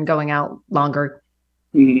later and going out longer.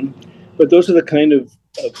 Mm-hmm. But those are the kind of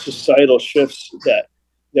societal shifts that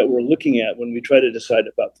we're looking at when we try to decide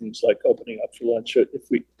about things like opening up for lunch,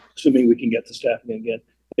 assuming we can get the staffing again.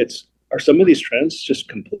 Are some of these trends just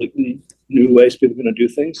completely new ways people are going to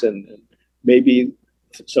do things, and maybe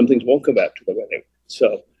some things won't come back to the way they were.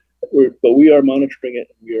 So, but we are monitoring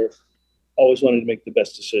it. We are always wanting to make the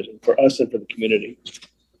best decision for us and for the community.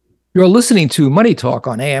 You're listening to Money Talk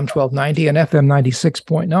on AM 1290 and FM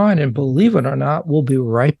 96.9. And believe it or not, we'll be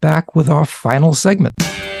right back with our final segment.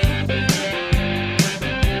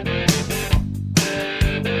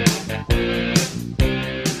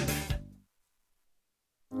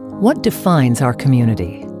 What defines our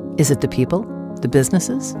community? Is it the people, the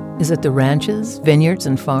businesses? Is it the ranches, vineyards,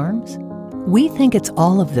 and farms? We think it's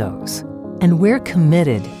all of those. And we're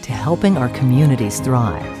committed to helping our communities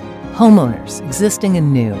thrive. Homeowners, existing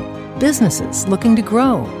and new. Businesses looking to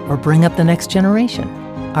grow or bring up the next generation.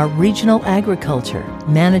 Our regional agriculture,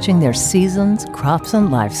 managing their seasons, crops,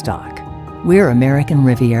 and livestock. We're American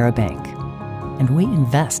Riviera Bank, and we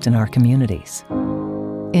invest in our communities.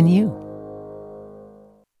 In you.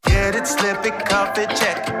 Get it, slip it, cuff it,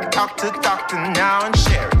 check it. Talk to doctor now and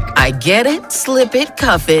share it. I get it, slip it,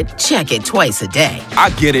 cuff it, check it twice a day.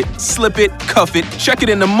 I get it, slip it, cuff it, check it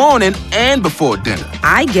in the morning and before dinner.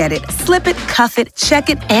 I get it, slip it, cuff it, check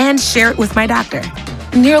it, and share it with my doctor.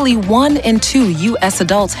 Nearly 1 in 2 U.S.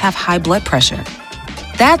 adults have high blood pressure.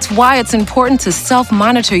 That's why it's important to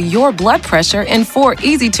self-monitor your blood pressure in 4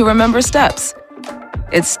 easy-to-remember steps.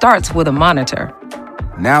 It starts with a monitor.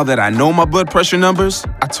 Now that I know my blood pressure numbers,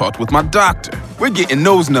 I talked with my doctor. We're getting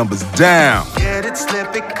those numbers down. Get it,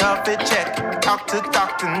 slip it, cuff it, check it. Talk to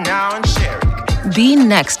doctor now and share it. Be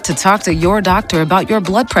next to talk to your doctor about your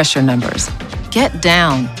blood pressure numbers. Get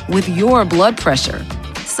down with your blood pressure.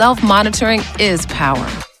 Self-monitoring is power.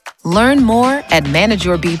 Learn more at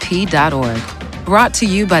manageyourbp.org. Brought to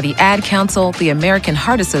you by the Ad Council, the American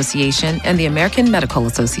Heart Association, and the American Medical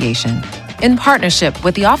Association, in partnership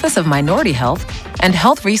with the Office of Minority Health and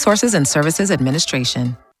Health Resources and Services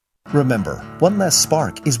Administration. Remember, one less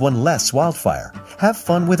spark is one less wildfire. Have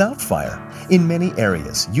fun without fire. In many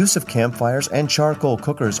areas, use of campfires and charcoal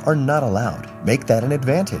cookers are not allowed. Make that an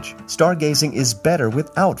advantage. Stargazing is better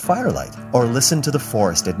without firelight. Or listen to the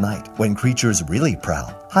forest at night when creatures really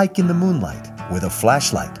prowl. Hike in the moonlight with a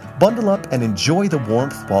flashlight. Bundle up and enjoy the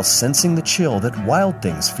warmth while sensing the chill that wild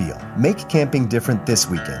things feel. Make camping different this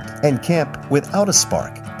weekend and camp without a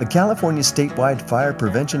spark. The California Statewide Fire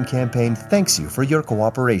Prevention Campaign thanks you for your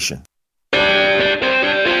cooperation.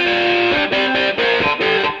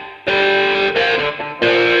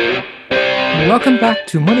 Welcome back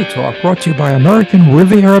to Money Talk, brought to you by American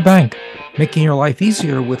Riviera Bank, making your life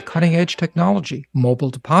easier with cutting-edge technology, mobile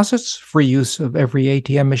deposits, free use of every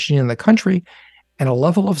ATM machine in the country, and a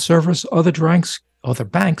level of service other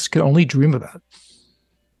banks can only dream about.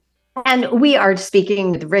 And we are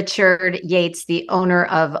speaking with Richard Yates, the owner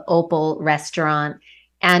of Opal Restaurant.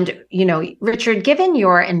 And, Richard, given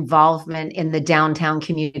your involvement in the downtown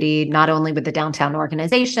community, not only with the downtown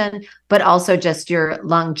organization, but also just your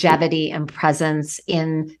longevity and presence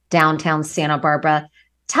in downtown Santa Barbara,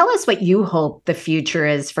 tell us what you hope the future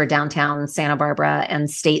is for downtown Santa Barbara and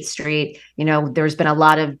State Street. There's been a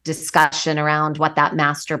lot of discussion around what that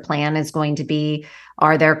master plan is going to be.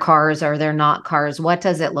 Are there cars? Are there not cars? What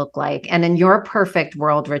does it look like? And in your perfect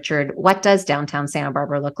world, Richard, what does downtown Santa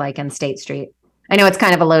Barbara look like in State Street? I know it's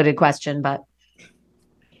kind of a loaded question, but.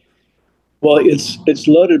 Well, it's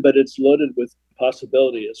loaded, but it's loaded with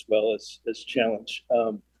possibility as well as challenge.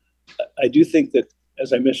 I do think that,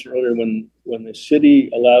 as I mentioned earlier, when the city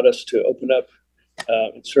allowed us to open up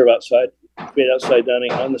and serve outside, create outside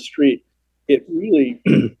dining on the street, it really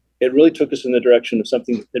took us in the direction of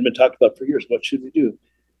something that had been talked about for years. What should we do?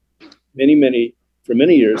 For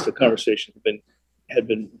many years, the conversation had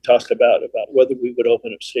been tossed about whether we would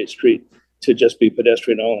open up State Street to just be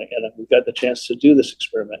pedestrian only. And we got the chance to do this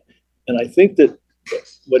experiment. And I think that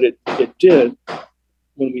what it did,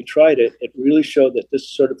 when we tried it, it really showed that this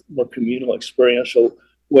sort of more communal, experiential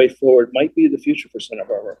way forward might be the future for Santa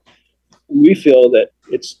Barbara. We feel that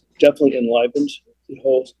it's definitely enlivened the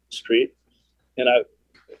whole street. And I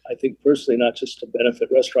think personally, not just to benefit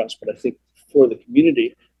restaurants, but I think for the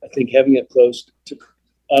community, I think having it closed to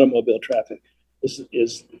automobile traffic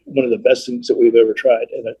is one of the best things that we've ever tried.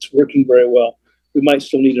 And it's working very well. We might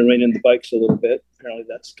still need to rein in the bikes a little bit. Apparently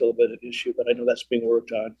that's still a bit of an issue, but I know that's being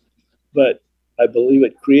worked on. But I believe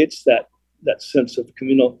it creates that sense of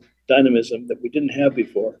communal dynamism that we didn't have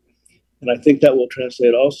before. And I think that will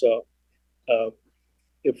translate also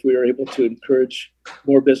if we are able to encourage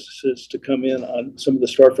more businesses to come in on some of the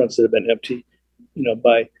storefronts that have been empty,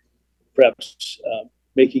 by perhaps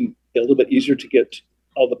making it a little bit easier to get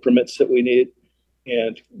all the permits that we need,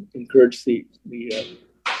 and encourage the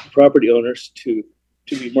property owners to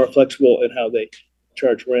be more flexible in how they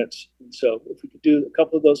charge rents. And so if we could do a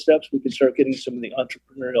couple of those steps, we can start getting some of the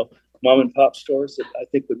entrepreneurial mom and pop stores that I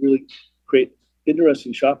think would really create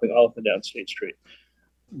interesting shopping all up and down State Street.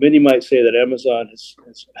 Many might say that Amazon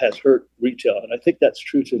has hurt retail, and I think that's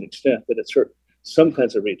true to an extent, that it's hurt some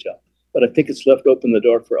kinds of retail. But I think it's left open the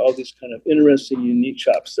door for all these kind of interesting, unique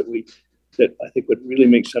shops that I think would really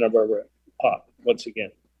make Santa Barbara pop once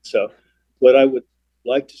again. So what I would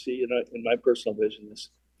like to see in my personal vision is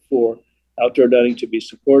for outdoor dining to be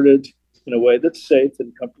supported in a way that's safe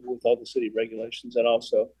and comfortable with all the city regulations, and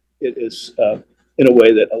also it is in a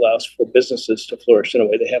way that allows for businesses to flourish in a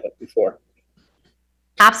way they haven't before.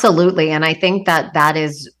 Absolutely. And I think that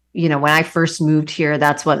is, when I first moved here,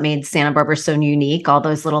 that's what made Santa Barbara so unique. All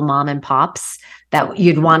those little mom and pops that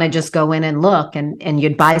you'd want to just go in and look and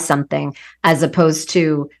you'd buy something, as opposed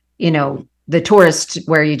to, the tourist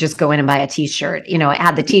where you just go in and buy a t-shirt. It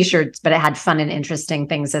had the t-shirts, but it had fun and interesting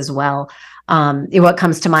things as well. What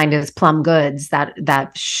comes to mind is Plum Goods,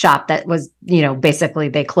 that shop that was, basically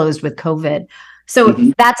they closed with COVID. So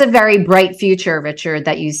that's a very bright future, Richard,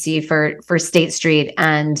 that you see for State Street.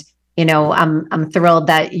 And, I'm thrilled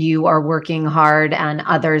that you are working hard, and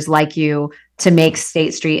others like you, to make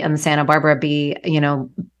State Street and Santa Barbara be,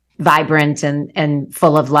 vibrant and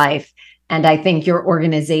full of life. And I think your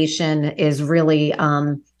organization is really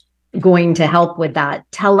going to help with that.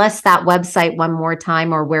 Tell us that website one more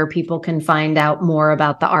time, or where people can find out more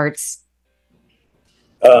about the arts.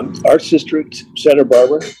 Arts District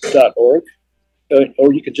SantaBarbara.org,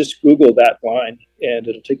 or you could just Google that line and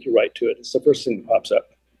it'll take you right to it. It's the first thing that pops up.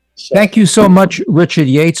 So. Thank you so much, Richard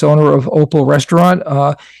Yates, owner of Opal Restaurant.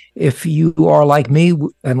 If you are like me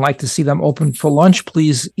and like to see them open for lunch,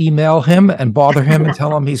 please email him and bother him and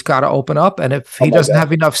tell him he's got to open up. And if he doesn't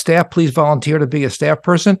have enough staff, please volunteer to be a staff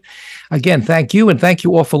person. Again, thank you. And thank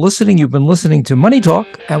you all for listening. You've been listening to Money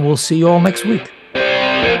Talk, and we'll see you all next week.